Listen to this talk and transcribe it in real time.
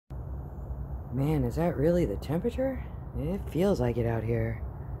Man, is that really the temperature? It feels like it out here.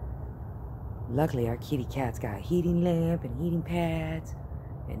 Luckily, our kitty cat's got a heating lamp and heating pads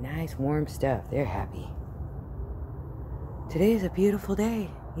and nice warm stuff. They're happy. Today is a beautiful day,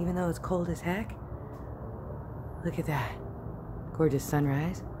 even though it's cold as heck. Look at that. Gorgeous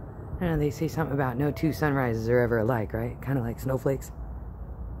sunrise. I know they say something about no two sunrises are ever alike, right? Kind of like snowflakes.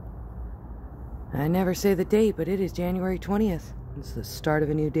 I never say the date, but it is January 20th. It's the start of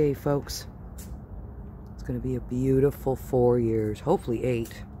a new day, folks. It's going to be a beautiful 4 years, hopefully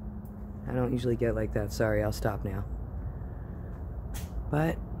 8. I don't usually get like that. Sorry, I'll stop now.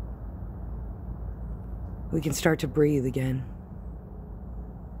 But we can start to breathe again.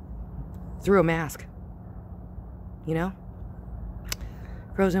 Through a mask. You know?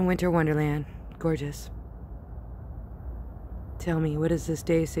 Frozen winter wonderland. Gorgeous. Tell me, what does this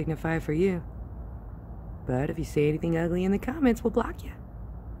day signify for you? But if you say anything ugly in the comments, we'll block you.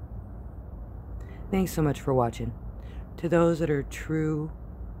 Thanks so much for watching. To those that are true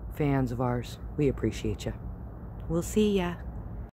fans of ours, we appreciate you. We'll see ya.